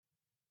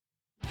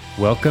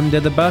Welcome to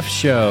The Buff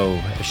Show,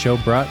 a show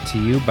brought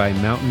to you by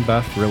Mountain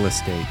Buff Real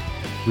Estate.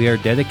 We are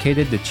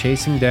dedicated to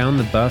chasing down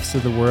the buffs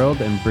of the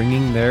world and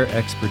bringing their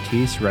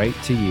expertise right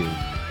to you.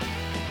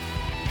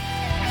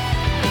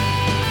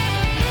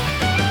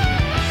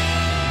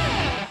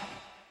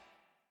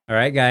 All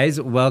right, guys,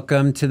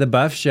 welcome to The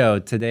Buff Show.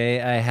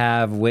 Today I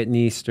have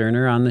Whitney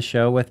Sterner on the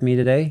show with me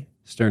today.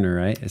 Sterner,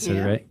 right? I said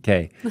it right?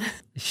 Okay.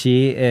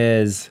 She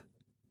is...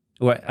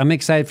 I'm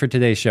excited for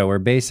today's show.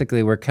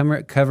 We're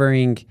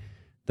covering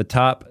the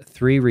top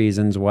 3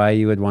 reasons why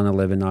you would want to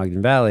live in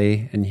Ogden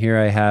Valley. And here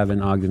I have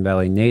an Ogden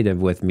Valley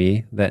native with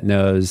me that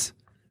knows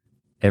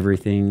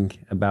everything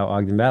about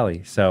Ogden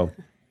Valley. So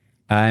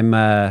I'm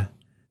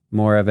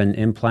more of an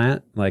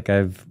implant. Like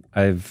I've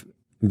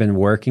been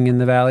working in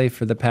the Valley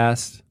for the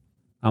past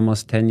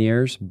almost 10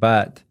 years,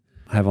 but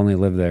I've only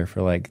lived there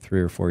for like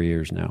 3 or 4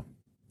 years now.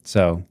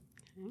 So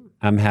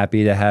I'm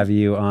happy to have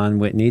you on,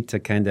 Whitney, to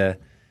kind of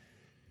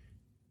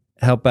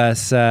help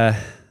us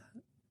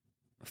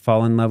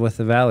fall in love with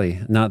the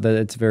Valley. Not that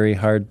it's very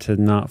hard to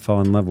not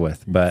fall in love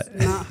with, but...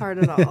 It's not hard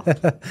at all.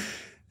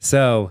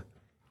 So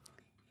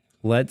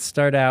let's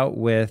start out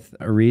with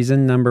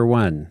reason number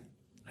 1.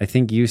 I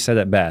think you said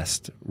it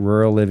best.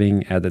 Rural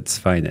living at its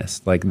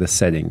finest, like the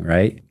setting,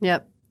 right?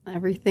 Yep.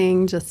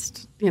 Everything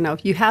just,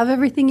 you have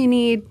everything you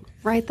need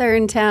right there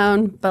in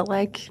town, but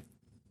like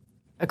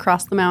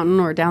across the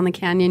mountain or down the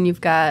canyon, you've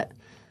got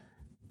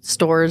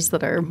stores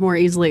that are more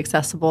easily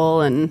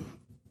accessible and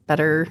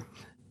better,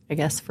 I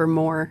guess, for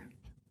more.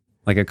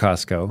 Like a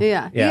Costco.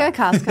 Yeah. You got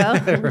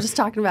Costco. We're just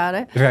talking about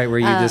it. Right, where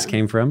you just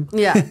came from.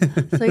 Yeah.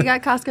 So you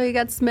got Costco, you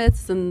got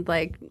Smith's, and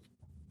like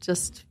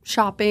just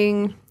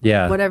shopping,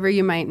 whatever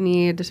you might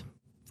need.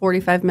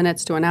 45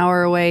 minutes to an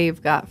hour away,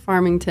 you've got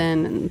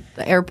Farmington and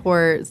the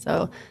airport.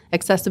 So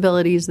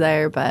accessibility is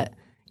there, but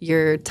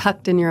you're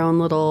tucked in your own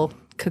little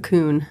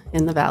cocoon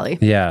in the Valley.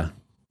 Yeah,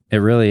 it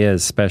really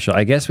is special.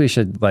 I guess we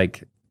should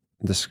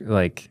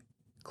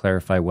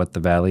clarify what the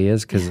Valley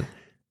is, because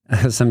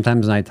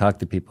sometimes when I talk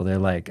to people, they're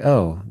like,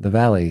 "Oh, the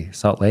Valley,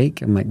 Salt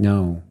Lake." I'm like,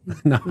 "No,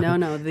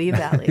 the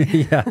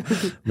Valley." Yeah,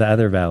 the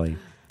other Valley.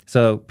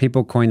 So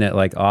people coin it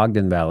like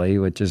Ogden Valley,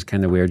 which is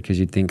kind of weird because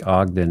you'd think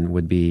Ogden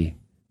would be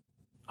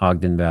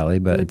Ogden Valley,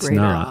 but it's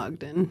not.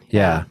 Ogden.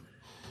 Yeah.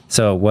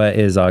 So what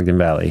is Ogden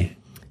Valley?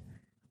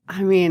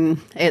 I mean,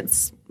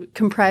 it's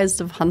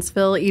comprised of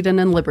Huntsville, Eden,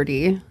 and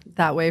Liberty,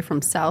 that way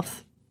from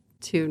south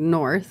to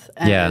north.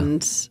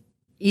 And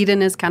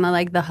Eden is kind of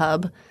like the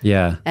hub.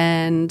 Yeah.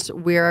 And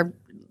we're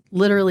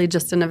literally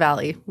just in a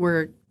valley.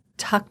 We're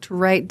tucked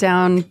right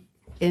down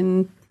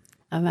in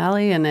a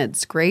valley, and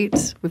it's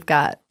great. We've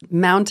got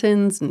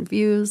mountains and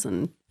views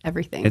and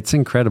everything. It's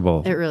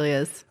incredible. It really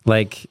is.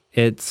 Like,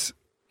 it's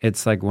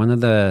like one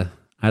of the,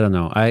 I don't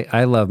know,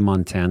 I love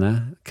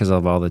Montana because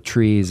of all the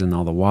trees and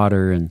all the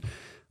water, and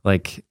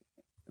like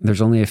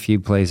there's only a few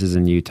places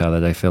in Utah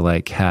that I feel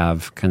like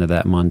have kind of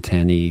that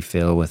Montana-y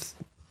feel with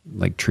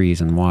like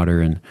trees and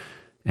water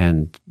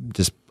and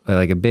just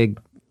like a big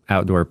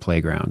outdoor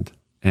playground.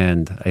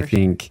 And I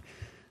think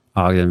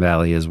Ogden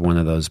Valley is one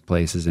of those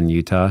places in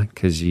Utah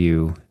because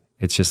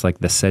it's just like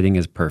the setting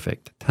is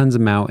perfect. Tons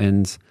of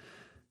mountains,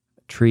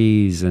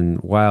 trees,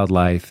 and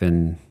wildlife,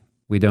 and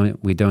we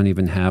don't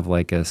even have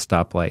like a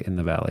stoplight in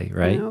the Valley,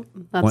 right? Nope,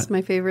 that's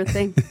my favorite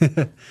thing.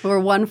 We're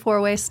one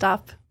 4-way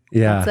stop.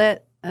 Yeah. That's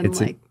it.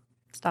 And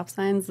stop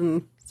signs,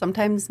 and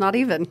sometimes not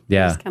even.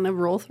 Yeah. Just kind of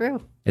roll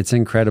through. It's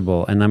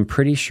incredible. And I'm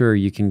pretty sure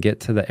you can get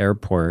to the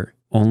airport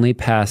only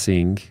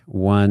passing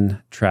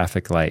one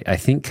traffic light. I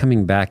think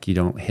coming back you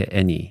don't hit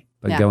any,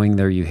 but going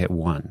there you hit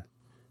one.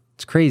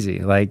 It's crazy.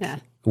 Like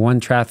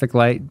one traffic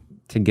light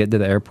to get to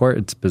the airport,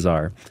 it's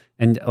bizarre.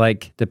 And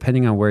like,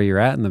 depending on where you're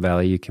at in the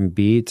Valley, you can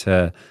be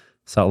to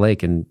Salt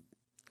Lake in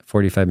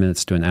 45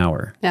 minutes to an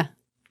hour. Yeah.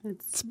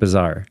 It's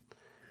bizarre.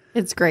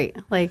 It's great.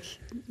 Like,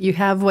 you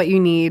have what you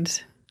need,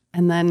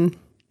 and then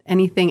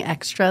anything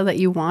extra that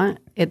you want,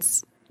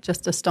 it's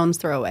just a stone's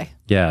throw away.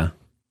 Yeah,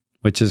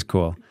 which is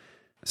cool.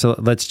 So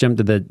let's jump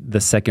to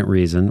the second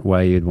reason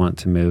why you'd want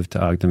to move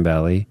to Ogden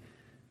Valley,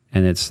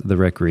 and it's the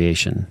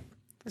recreation.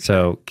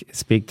 So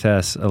speak to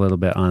us a little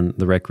bit on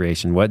the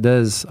recreation. What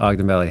does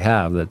Ogden Valley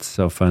have that's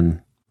so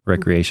fun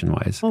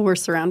recreation-wise? Well, we're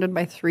surrounded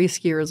by 3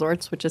 ski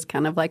resorts, which is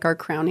kind of like our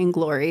crowning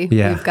glory.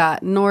 Yeah. We've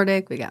got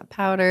Nordic, we got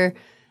Powder,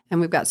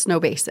 and we've got Snow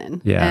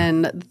Basin. Yeah.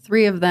 And the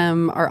 3 of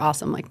them are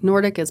awesome. Like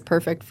Nordic is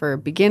perfect for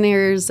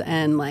beginners,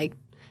 and like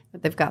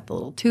they've got the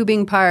little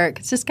tubing park.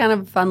 It's just kind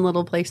of a fun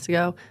little place to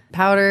go.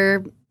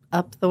 Powder,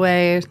 up the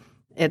way,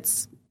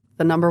 it's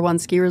the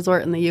 #1 ski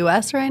resort in the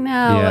U.S. right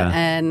now. Yeah.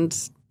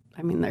 And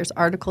I mean, there's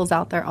articles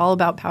out there all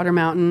about Powder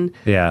Mountain.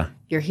 Yeah.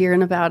 You're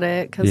hearing about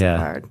it because of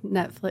our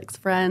Netflix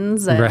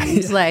friends.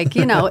 And like,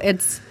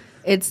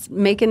 it's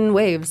making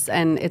waves,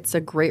 and it's a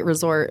great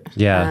resort.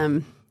 Yeah.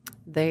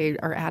 They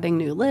are adding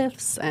new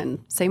lifts, and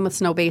same with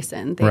Snow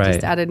Basin. They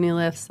just added new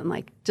lifts, and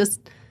like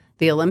just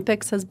the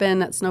Olympics has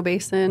been at Snow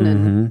Basin,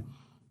 and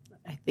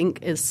I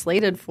think is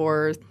slated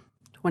for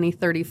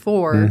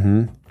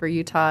 2034 for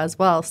Utah as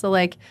well. So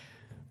like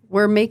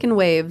we're making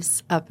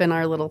waves up in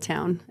our little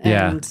town,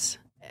 and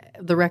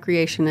the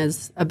recreation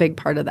is a big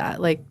part of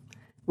that. Like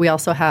we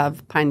also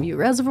have Pine View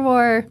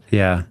Reservoir.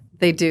 Yeah.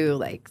 They do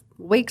like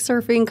wake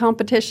surfing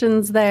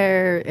competitions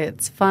there.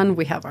 It's fun.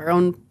 We have our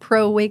own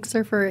pro wake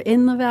surfer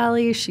in the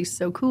valley. She's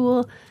so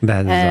cool.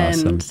 That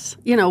is awesome.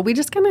 You know, we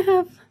just kind of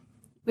have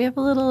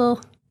a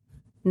little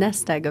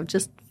nest egg of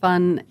just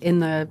fun in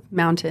the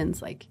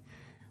mountains. Like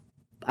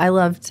I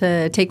love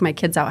to take my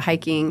kids out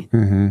hiking,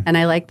 and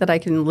I like that I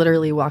can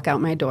literally walk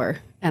out my door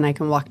and I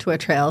can walk to a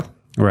trail.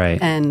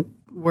 Right. And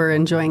we're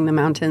enjoying the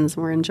mountains.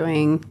 We're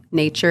enjoying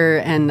nature,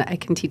 and I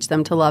can teach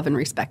them to love and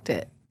respect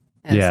it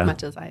as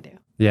much as I do.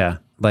 Yeah.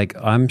 Like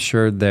I'm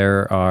sure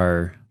there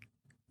are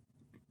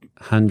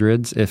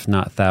hundreds, if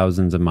not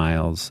thousands of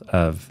miles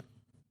of,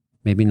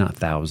 maybe not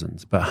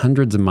thousands, but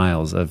hundreds of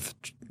miles of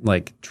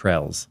like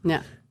trails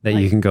that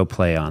you can go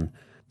play on.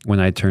 When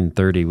I turned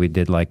 30, we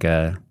did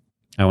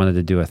I wanted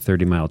to do a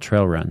 30-mile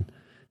trail run,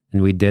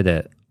 and we did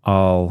it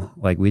all,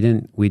 like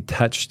we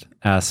touched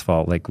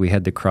asphalt, like we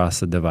had to cross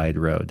the divide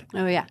road.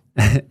 Oh yeah.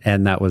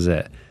 And that was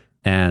it.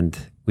 And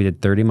we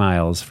did 30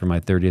 miles for my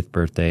 30th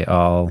birthday,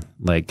 all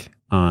like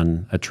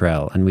on a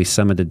trail, and we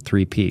summited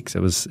 3 peaks. It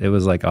was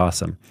like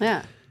awesome.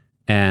 Yeah.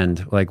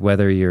 And like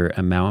whether you're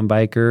a mountain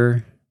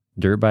biker,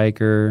 dirt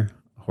biker,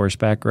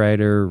 horseback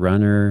rider,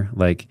 runner,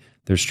 like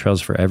there's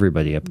trails for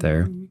everybody up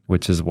there,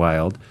 which is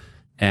wild.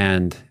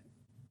 And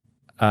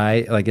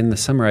I like in the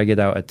summer I get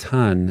out a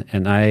ton,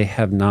 and I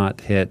have not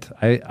hit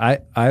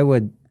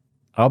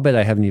I'll bet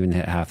I haven't even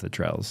hit half the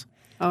trails.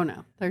 Oh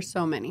no, there's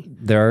so many.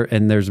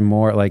 There's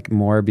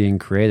more being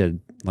created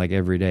like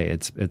every day.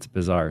 It's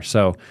bizarre.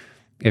 So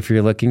if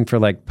you're looking for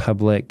like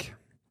public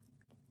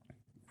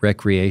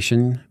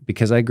recreation,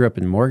 because I grew up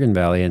in Morgan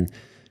Valley, and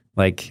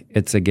like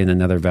it's again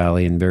another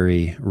valley and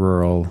very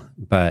rural,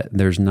 but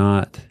it's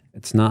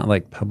not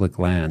like public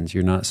lands.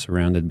 You're not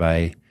surrounded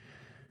by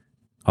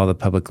all the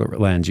public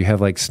lands. You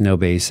have like Snow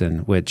Basin,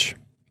 which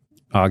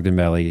Ogden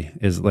Valley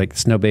is like.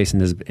 Snow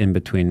Basin is in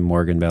between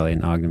Morgan Valley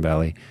and Ogden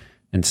Valley,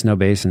 and Snow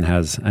Basin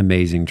has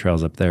amazing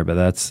trails up there, but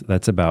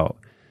that's about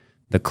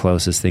the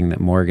closest thing that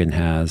Morgan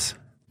has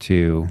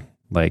to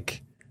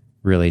like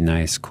really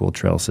nice, cool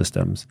trail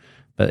systems.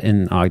 But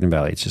in Ogden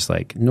Valley, it's just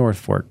like North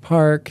Fork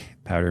Park,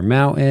 Powder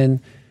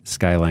Mountain,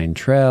 Skyline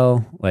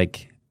Trail,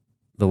 like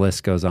the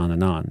list goes on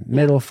and on.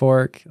 Middle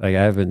Fork, like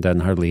I haven't done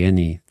hardly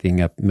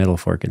anything up Middle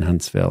Fork in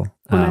Huntsville.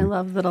 I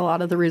love that a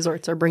lot of the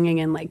resorts are bringing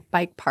in like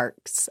bike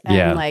parks,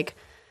 and like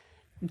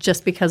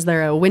just because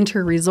they're a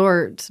winter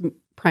resort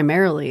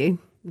primarily,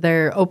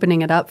 they're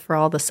opening it up for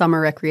all the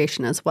summer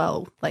recreation as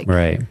well. Like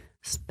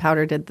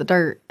Powder did the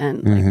dirt,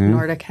 and like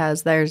Nordic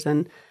has theirs,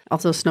 and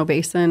also Snow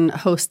Basin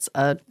hosts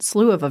a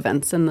slew of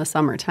events in the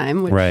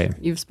summertime, which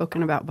you've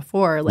spoken about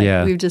before. Like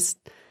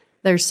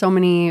there's so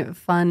many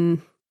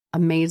fun,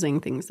 amazing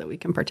things that we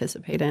can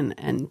participate in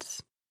and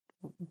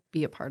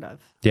be a part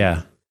of.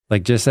 Yeah.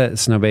 Like just at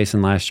Snow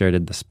Basin last year, I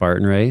did the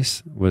Spartan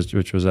race,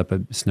 which was up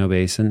at Snow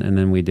Basin. And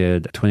then we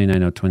did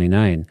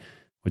 29029,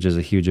 which is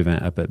a huge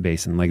event up at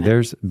Basin. Like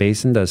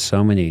Basin does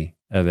so many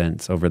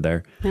events over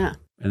there. Yeah.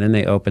 And then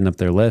they open up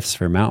their lifts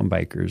for mountain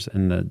bikers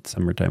in the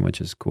summertime,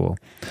 which is cool.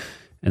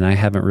 And I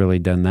haven't really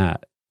done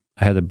that.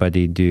 I had a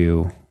buddy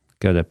go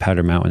to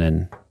Powder Mountain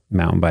and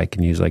mountain bike,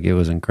 and he's like, it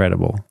was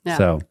incredible. Yeah.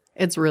 So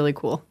it's really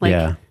cool.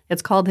 Like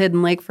it's called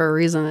Hidden Lake for a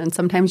reason. And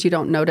sometimes you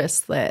don't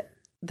notice that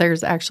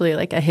there's actually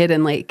like a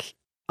hidden lake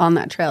on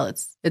that trail.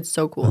 It's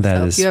so cool.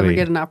 So if you ever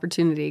get an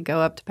opportunity, go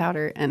up to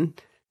Powder and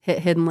hit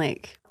Hidden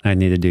Lake. I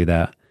need to do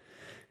that.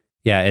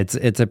 Yeah,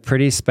 it's a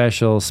pretty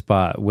special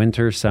spot.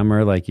 Winter,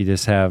 summer, like you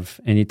just have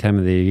any time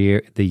of the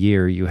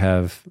year you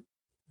have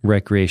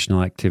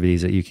recreational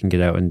activities that you can get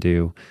out and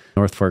do.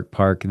 North Fork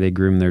Park, they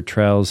groom their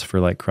trails for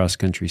like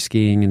cross-country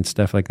skiing and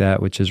stuff like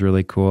that, which is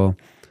really cool.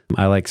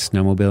 I like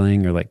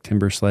snowmobiling or like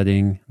timber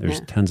sledding.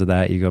 There's tons of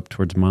that. You go up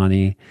towards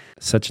Monty.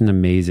 Such an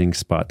amazing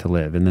spot to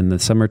live. And then the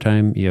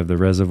summertime, you have the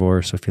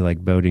reservoir. So if you like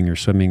boating or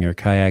swimming or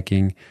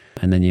kayaking,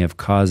 and then you have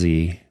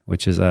Causey,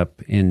 which is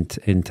up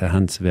into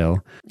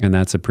Huntsville. And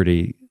that's a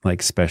pretty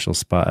like special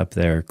spot up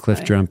there.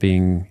 Cliff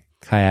jumping,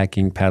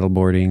 kayaking,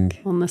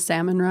 paddleboarding. On the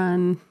salmon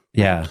run.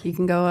 Yeah. You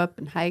can go up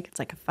and hike. It's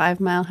like a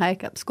 5-mile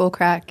hike up Skull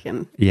Crack.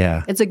 And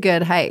it's a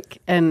good hike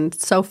and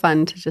so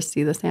fun to just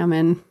see the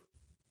salmon.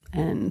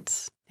 And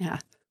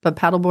but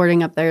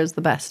paddleboarding up there is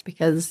the best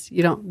because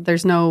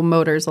there's no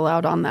motors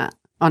allowed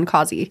on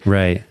Causey.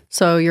 Right.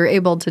 So you're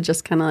able to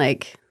just kind of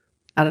like,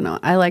 I don't know.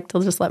 I like to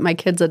just let my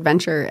kids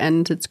adventure,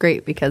 and it's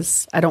great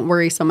because I don't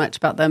worry so much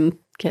about them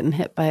getting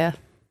hit by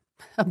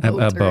a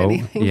boat or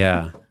anything.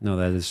 Yeah. No,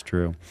 that is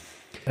true.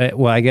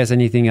 Well, I guess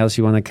anything else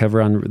you want to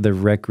cover on the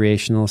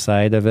recreational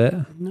side of it?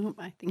 No,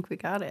 I think we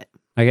got it.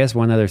 I guess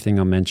one other thing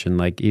I'll mention,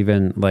 like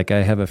even like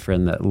I have a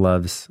friend that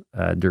loves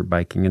dirt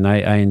biking, and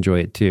I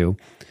enjoy it too.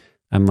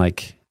 I'm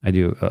like, I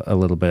do a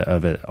little bit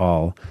of it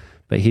all,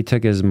 but he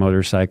took his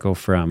motorcycle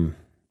from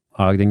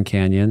Ogden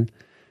Canyon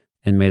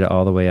and made it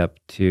all the way up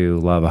to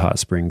Lava Hot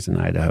Springs in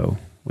Idaho,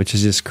 which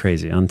is just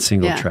crazy on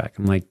single track.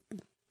 I'm like,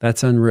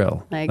 that's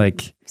unreal.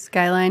 Like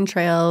Skyline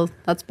Trail,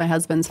 that's my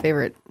husband's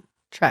favorite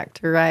track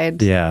to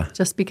ride. Yeah.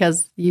 Just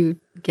because you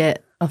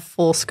get a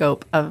full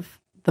scope of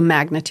the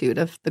magnitude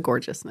of the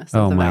gorgeousness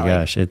of the valley. Oh my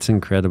gosh, it's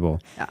incredible.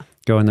 Yeah.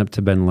 Going up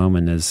to Ben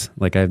Lomond is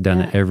like, I've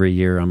done it every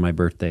year on my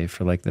birthday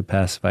for like the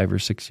past 5 or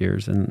 6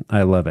 years, and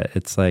I love it.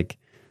 It's like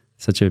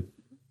such a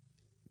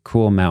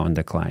cool mountain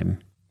to climb.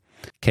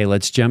 Okay,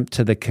 let's jump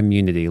to the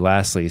community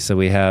lastly. So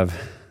we have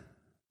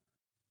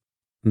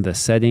the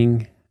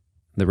setting,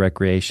 the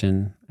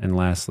recreation, and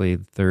lastly,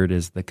 the third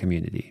is the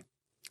community.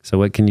 So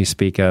what can you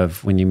speak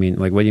of when you mean,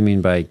 like, what do you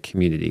mean by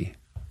community?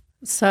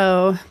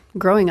 So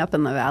growing up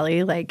in the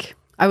valley, like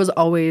I was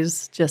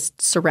always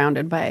just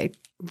surrounded by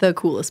the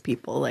coolest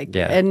people, like,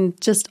 and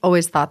just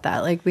always thought that,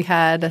 like, we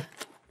have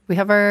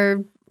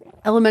our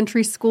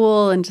elementary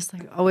school and just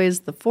like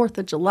always the 4th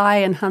of July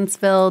in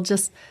Huntsville,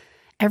 just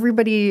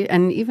everybody.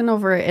 And even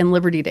over in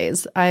Liberty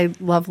Days, I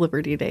love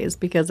Liberty Days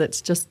because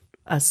it's just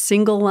a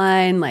single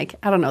line. Like,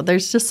 I don't know,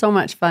 there's just so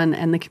much fun,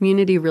 and the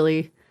community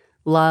really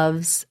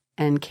loves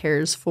and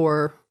cares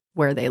for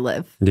where they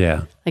live.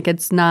 Yeah. Like,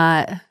 it's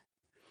not,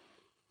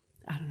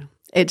 I don't know.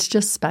 It's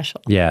just special.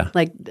 Yeah.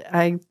 Like,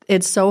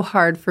 it's so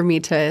hard for me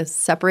to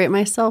separate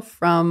myself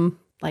from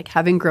like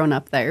having grown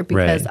up there,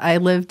 because I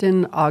lived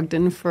in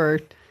Ogden for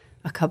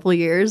a couple of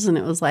years and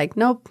it was like,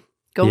 nope,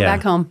 go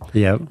back home.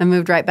 Yeah. I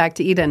moved right back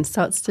to Eden.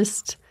 So it's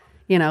just,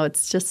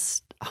 it's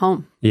just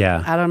home.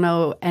 Yeah. I don't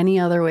know any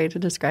other way to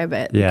describe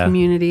it. The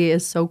community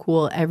is so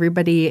cool.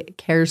 Everybody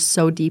cares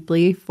so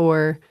deeply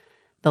for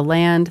the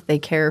land. They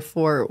care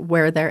for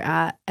where they're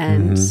at,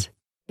 and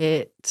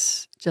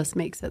it just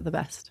makes it the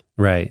best.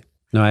 Right.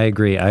 No, I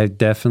agree. I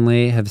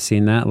definitely have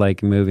seen that,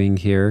 like moving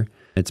here.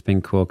 It's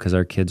been cool because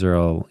our kids are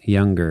all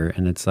younger,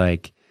 and it's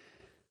like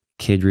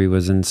Kidri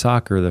was in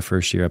soccer the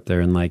first year up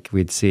there, and like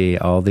we'd see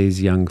all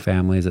these young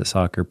families at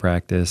soccer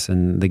practice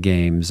and the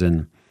games,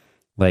 and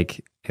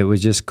like it was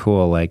just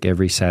cool, like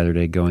every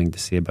Saturday going to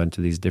see a bunch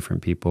of these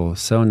different people.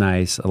 So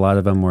nice. A lot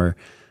of them were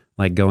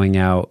like going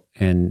out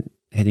and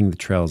hitting the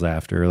trails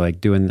after,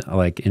 like doing,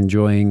 like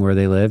enjoying where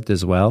they lived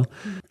as well.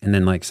 And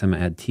then like some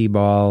had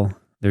t-ball.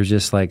 There's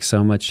just like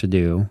so much to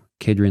do.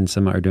 Kidri and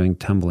some are doing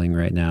tumbling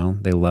right now.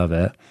 They love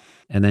it.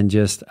 And then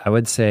just, I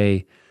would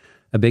say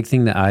a big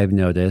thing that I've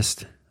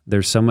noticed,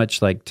 there's so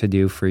much like to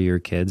do for your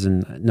kids.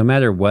 And no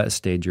matter what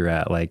stage you're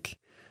at, like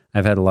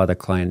I've had a lot of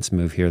clients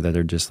move here that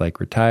are just like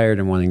retired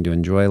and wanting to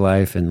enjoy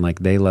life, and like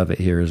they love it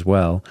here as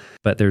well.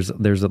 But there's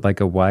like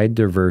a wide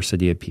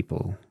diversity of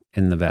people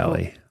in the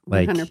valley.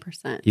 Like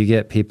 100%. You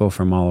get people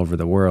from all over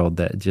the world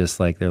that just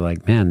like, they're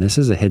like, man, this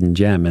is a hidden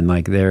gem. And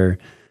like they're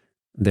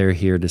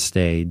here to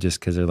stay just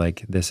because they're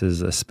like, this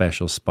is a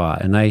special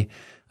spot. And I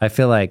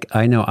feel like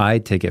I know I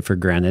take it for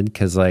granted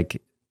because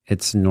like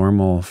it's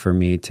normal for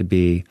me to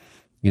be,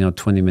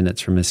 20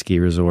 minutes from a ski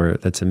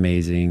resort that's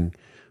amazing,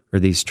 or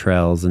these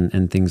trails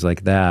and things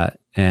like that.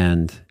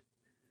 And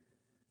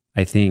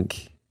I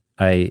think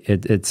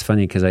it's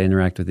funny because I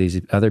interact with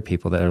these other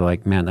people that are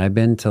like, man, I've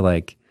been to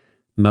like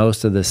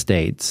most of the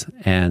states,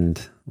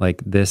 and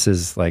like this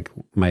is like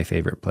my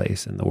favorite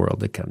place in the world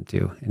to come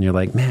to. And you're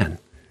like, man,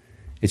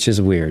 it's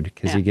just weird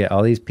because you get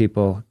all these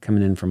people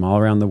coming in from all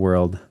around the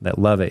world that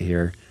love it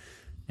here.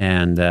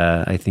 And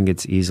I think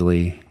it's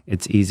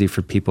easy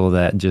for people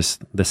that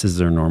just, this is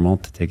their normal,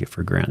 to take it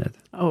for granted.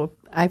 Oh,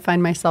 I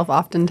find myself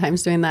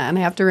oftentimes doing that. And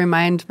I have to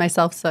remind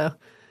myself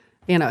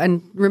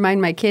and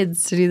remind my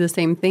kids to do the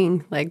same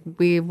thing. Like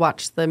we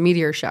watched the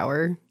meteor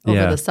shower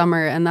over the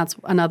summer. And that's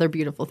another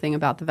beautiful thing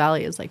about the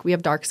valley is like we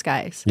have dark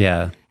skies.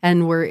 Yeah.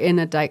 And we're in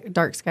a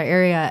dark sky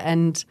area.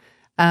 And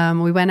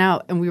we went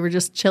out and we were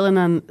just chilling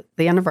on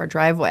the end of our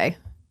driveway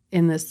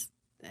in this.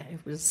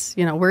 It was,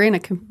 we're in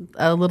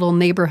a little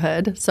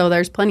neighborhood, so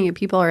there's plenty of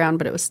people around,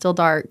 but it was still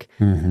dark.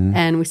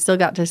 And we still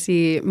got to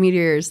see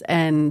meteors.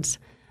 And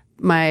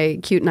my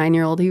cute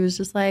 9-year-old, he was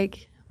just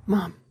like,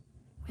 Mom,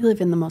 we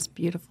live in the most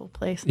beautiful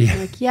place. I'm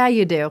like, yeah,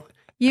 you do.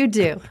 You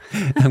do.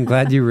 I'm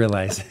glad you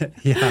realize it.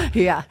 Yeah.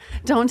 Yeah.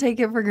 Don't take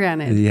it for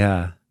granted.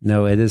 Yeah.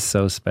 No, it is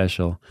so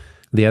special.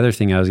 The other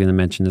thing I was going to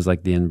mention is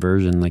like the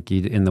inversion. Like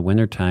in the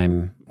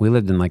wintertime, we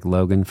lived in like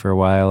Logan for a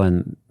while,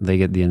 and they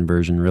get the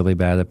inversion really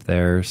bad up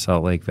there.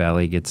 Salt Lake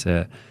Valley gets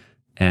it.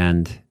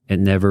 And it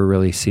never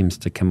really seems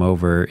to come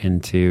over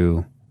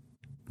into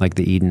like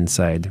the Eden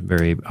side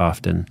very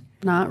often.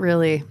 Not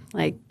really.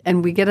 Like,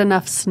 and we get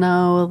enough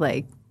snow.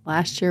 Like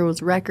last year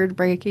was record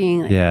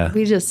breaking. Like,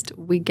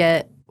 we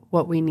get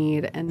what we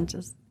need, and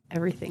just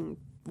everything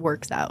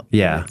works out.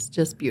 Yeah. It's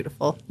just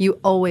beautiful. You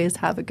always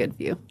have a good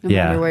view no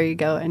matter where you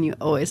go, and you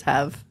always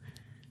have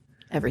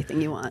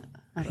everything you want.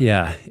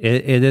 Yeah.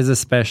 It is a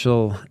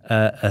special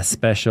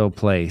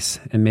place,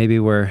 and maybe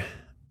we're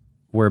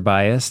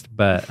biased,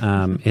 but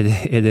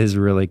it is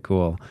really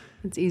cool.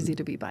 It's easy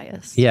to be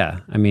biased. Yeah.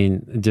 I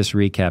mean, just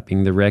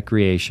recapping the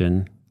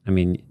recreation. I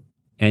mean,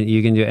 and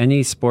you can do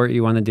any sport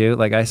you want to do.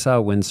 Like I saw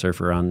a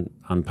windsurfer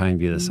on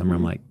Pineview this summer.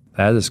 I'm like,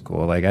 that is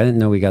cool. Like I didn't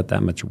know we got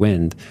that much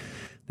wind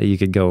that you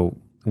could go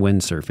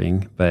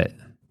windsurfing, but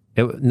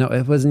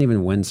it wasn't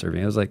even windsurfing.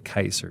 It was like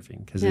kite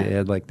surfing because it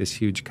had like this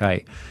huge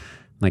kite.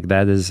 Like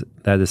that is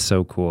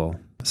so cool.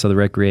 So the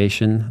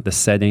recreation, the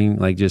setting,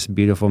 like just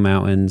beautiful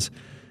mountains,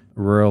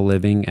 rural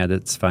living at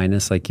its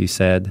finest, like you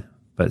said,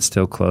 but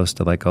still close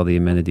to like all the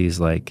amenities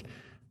like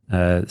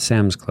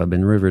Sam's Club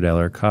in Riverdale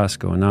or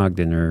Costco in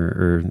Ogden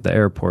or the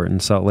airport in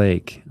Salt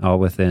Lake, all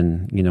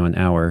within, an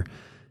hour.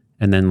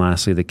 And then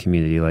lastly, the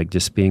community, like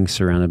just being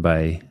surrounded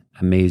by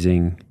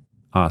amazing,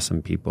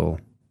 awesome people.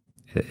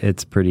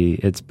 It's pretty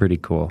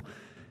cool.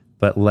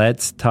 But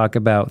let's talk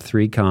about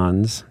 3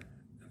 cons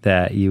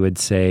that you would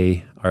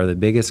say are the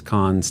biggest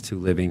cons to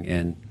living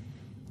in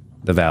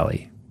the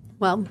Valley.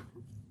 Well,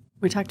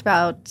 we talked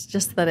about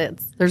just that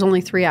there's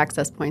only 3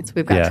 access points.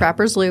 We've got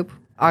Trappers Loop,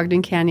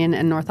 Ogden Canyon,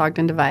 and North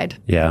Ogden Divide.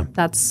 Yeah.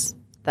 That's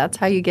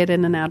how you get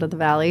in and out of the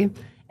valley.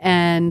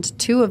 And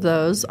 2 of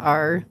those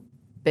are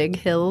big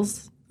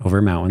hills. Over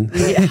a mountain.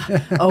 Yeah,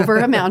 over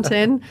a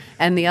mountain.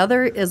 And the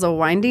other is a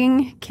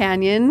winding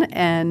canyon.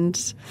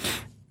 And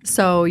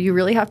so you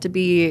really have to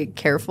be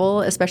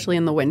careful, especially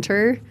in the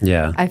winter.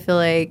 Yeah. I feel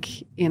like,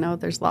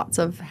 there's lots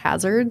of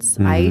hazards,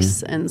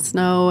 ice and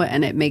snow,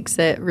 and it makes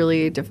it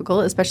really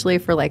difficult, especially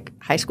for like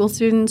high school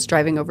students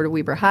driving over to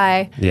Weber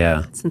High.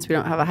 Yeah. Since we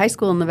don't have a high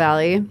school in the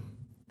valley,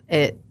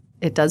 it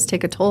does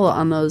take a toll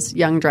on those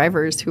young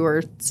drivers who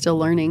are still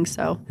learning.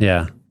 So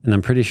yeah. And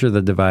I'm pretty sure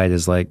the Divide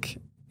is like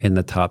in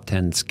the top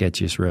 10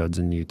 sketchiest roads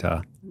in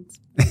Utah. It's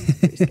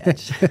pretty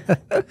sketch.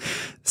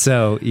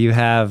 So you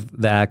have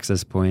the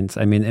access points.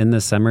 I mean, in the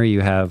summer,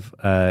 you have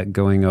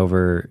going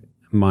over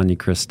Monte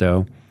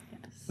Cristo,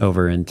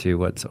 over into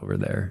what's over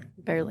there?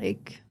 Bear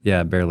Lake.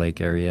 Yeah, Bear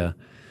Lake area.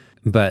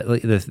 But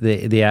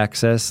the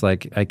access,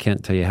 like I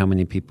can't tell you how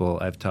many people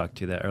I've talked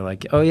to that are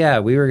like, oh yeah,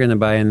 we were going to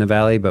buy in the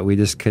valley, but we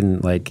just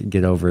couldn't like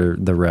get over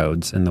the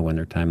roads in the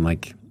wintertime.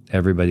 Like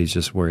everybody's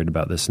just worried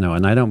about the snow.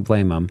 And I don't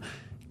blame them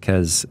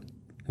because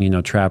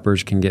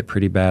trappers can get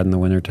pretty bad in the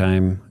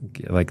wintertime.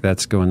 Like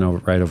that's going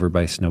right over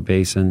by Snow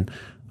Basin.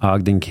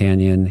 Ogden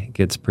Canyon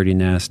gets pretty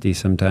nasty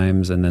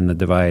sometimes. And then the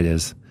Divide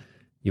is,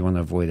 you want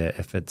to avoid it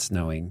if it's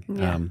snowing.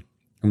 Yeah.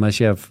 Unless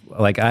you have,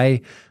 like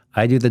I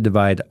do the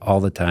Divide all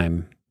the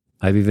time.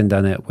 I've even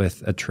done it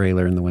with a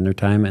trailer in the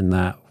wintertime, and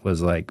that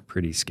was like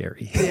pretty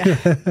scary. Yeah.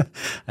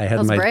 That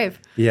was brave.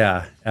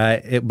 Yeah.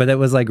 But it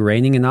was like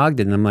raining in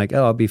Ogden. And I'm like,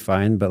 oh, I'll be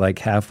fine. But like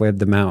halfway up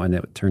the mountain,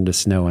 it turned to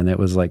snow and it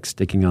was like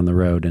sticking on the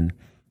road. And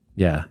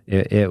yeah,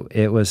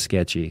 it was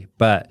sketchy.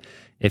 But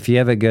if you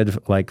have a good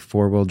like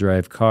 4-wheel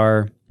drive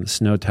car,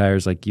 snow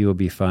tires, like you will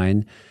be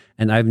fine.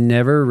 And I've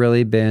never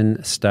really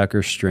been stuck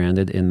or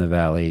stranded in the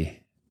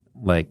valley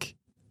like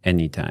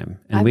anytime.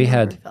 And I've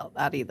never felt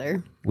that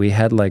either. We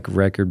had like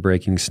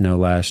record-breaking snow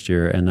last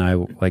year, and I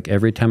like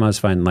every time I was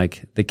fine.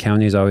 Like the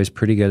county is always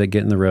pretty good at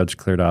getting the roads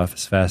cleared off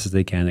as fast as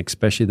they can,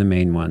 especially the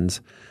main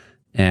ones.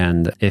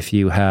 And if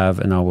you have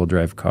an all-wheel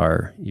drive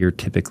car, you're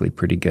typically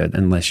pretty good,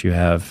 unless you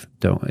have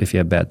if you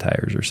have bad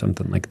tires or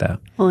something like that.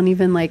 Well, and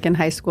even like in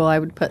high school, I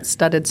would put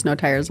studded snow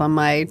tires on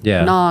my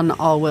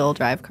non-all-wheel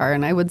drive car,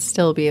 and I would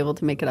still be able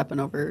to make it up and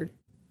over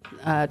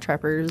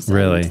Trappers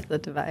really? And the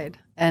Divide.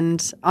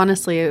 And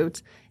honestly,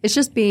 it's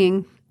just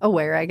being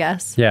aware, I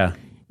guess. Yeah.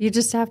 You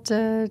just have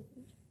to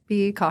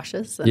be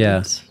cautious.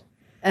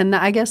 And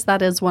I guess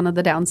that is one of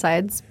the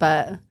downsides,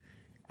 but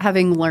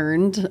having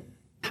learned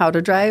how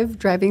to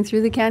driving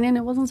through the canyon,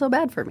 it wasn't so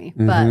bad for me.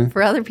 Mm-hmm. But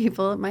for other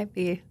people, it might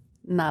be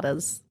not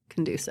as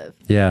conducive.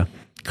 Yeah.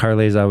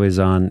 Carly's always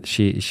on,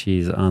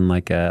 she's on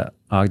like a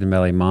Ogden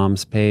Valley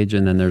Moms page,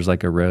 and then there's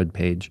like a road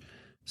page.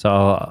 So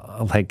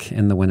I'll, like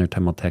in the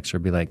wintertime, I'll text her,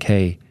 be like,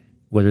 hey,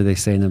 what are they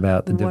saying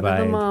about the Divide? What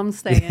are the moms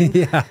saying?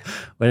 Yeah.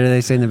 What are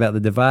they saying about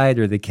the Divide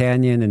or the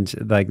canyon? And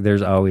like,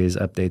 there's always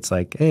updates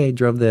like, hey, I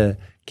drove the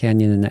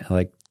canyon in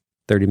like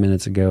 30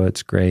 minutes ago.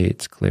 It's great.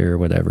 It's clear,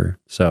 whatever.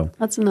 So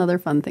that's another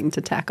fun thing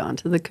to tack on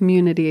to the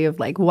community of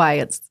like why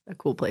it's a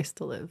cool place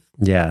to live.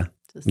 Yeah.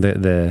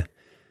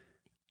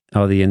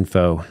 All the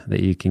info that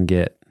you can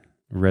get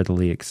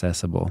readily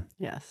accessible.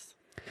 Yes.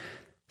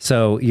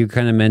 So you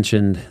kind of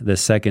mentioned the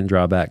second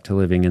drawback to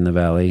living in the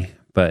valley,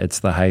 but it's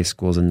the high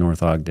schools in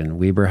North Ogden.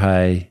 Weber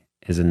High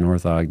is in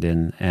North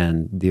Ogden,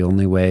 and the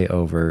only way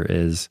over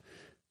is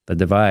the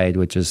Divide,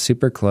 which is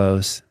super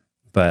close.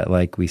 But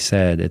like we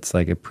said, it's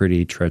like a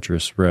pretty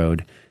treacherous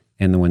road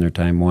in the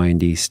wintertime,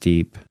 windy,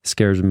 steep,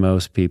 scares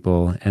most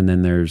people. And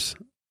then there's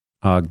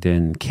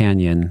Ogden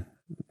Canyon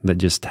that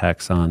just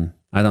tacks on.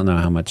 I don't know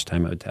how much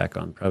time it would tack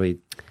on, probably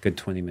a good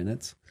 20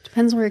 minutes.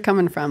 Depends where you're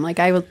coming from. Like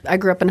I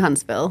grew up in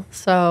Huntsville,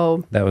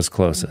 so that was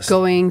closest.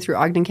 Going through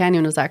Ogden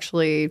Canyon was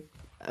actually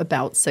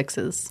about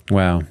 6s.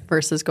 Wow.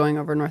 Versus going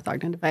over North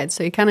Ogden Divide.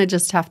 So you kind of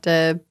just have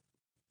to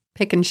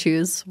pick and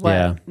choose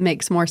what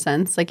makes more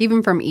sense. Like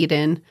even from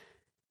Eden,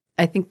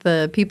 I think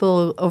the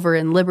people over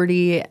in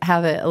Liberty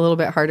have it a little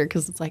bit harder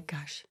because it's like,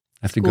 gosh,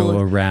 I have to go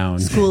around.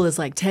 School is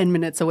like 10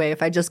 minutes away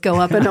if I just go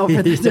up and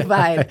over the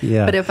Divide.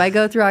 Yeah. But if I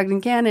go through Ogden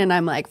Canyon,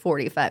 I'm like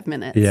 45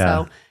 minutes.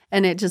 Yeah. So,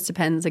 and it just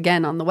depends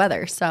again on the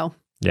weather. So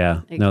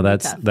yeah, no,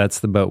 that's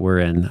the boat we're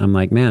in. I'm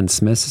like, man,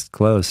 Smith's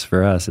close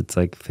for us. It's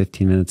like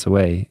 15 minutes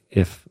away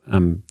if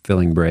I'm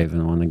feeling brave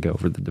and want to go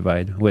over the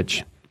Divide,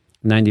 which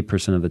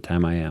 90% of the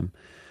time I am.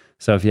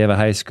 So if you have a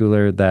high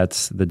schooler,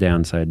 that's the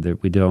downside.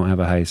 That we don't have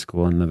a high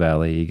school in the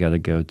valley. You got to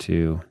go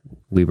to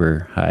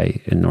Weber High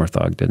in North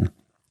Ogden.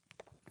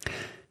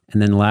 And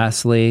then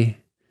lastly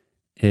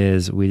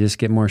is we just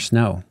get more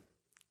snow.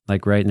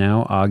 Like right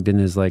now, Ogden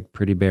is like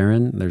pretty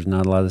barren. There's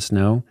not a lot of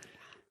snow.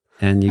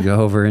 And you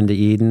go over into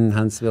Eden,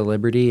 Huntsville,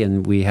 Liberty,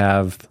 and we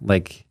have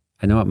like,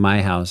 I know at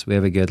my house, we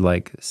have a good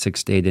like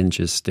 6 to 8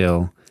 inches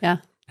still. Yeah.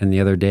 And the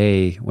other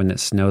day when it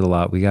snowed a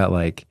lot, we got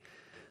like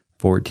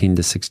 14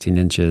 to 16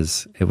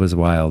 inches. It was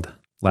wild.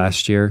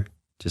 Last year,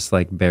 just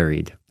like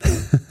buried.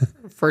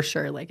 For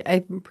sure. Like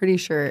I'm pretty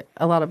sure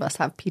a lot of us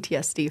have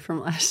PTSD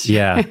from last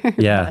year. Yeah.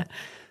 Yeah.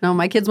 No,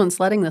 my kids went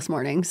sledding this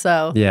morning.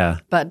 So, yeah.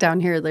 But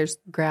down here, there's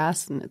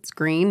grass and it's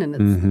green and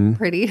it's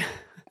pretty.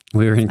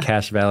 We were in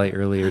Cache Valley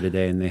earlier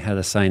today and they had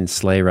a sign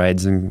sleigh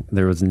rides and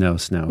there was no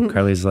snow.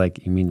 Carly's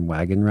like, you mean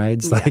wagon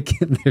rides? Yeah. Like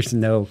there's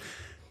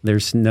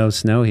no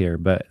snow here,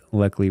 but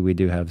luckily we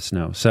do have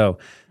snow. So,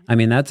 I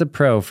mean, that's a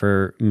pro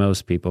for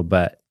most people,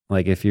 but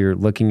like if you're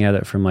looking at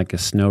it from like a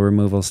snow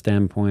removal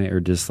standpoint or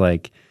just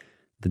like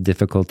the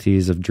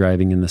difficulties of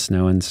driving in the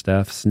snow and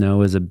stuff,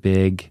 snow is a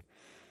big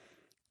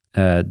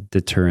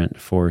deterrent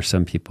for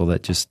some people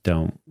that just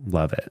don't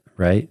love it,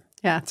 right?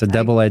 Yeah. It's a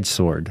double-edged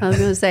sword. I was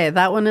going to say,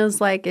 that one is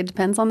like, it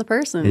depends on the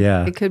person.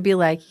 Yeah. It could be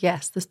like,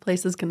 yes, this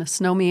place is going to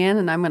snow me in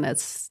and I'm going to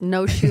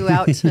snowshoe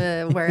out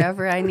to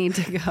wherever I need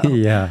to go.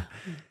 Yeah.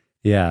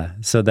 Yeah.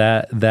 So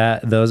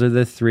those are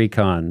the 3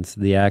 cons,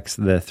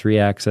 the 3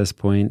 access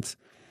points,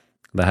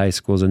 the high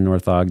schools in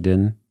North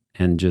Ogden,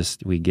 and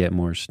just we get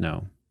more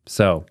snow.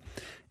 So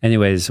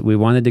anyways, we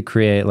wanted to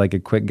create like a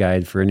quick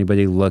guide for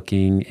anybody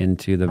looking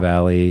into the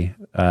valley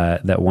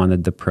that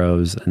wanted the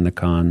pros and the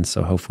cons.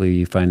 So hopefully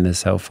you find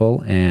this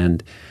helpful.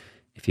 And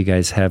if you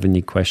guys have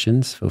any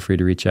questions, feel free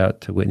to reach out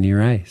to Whitney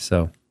or I.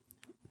 So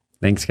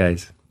thanks,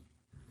 guys.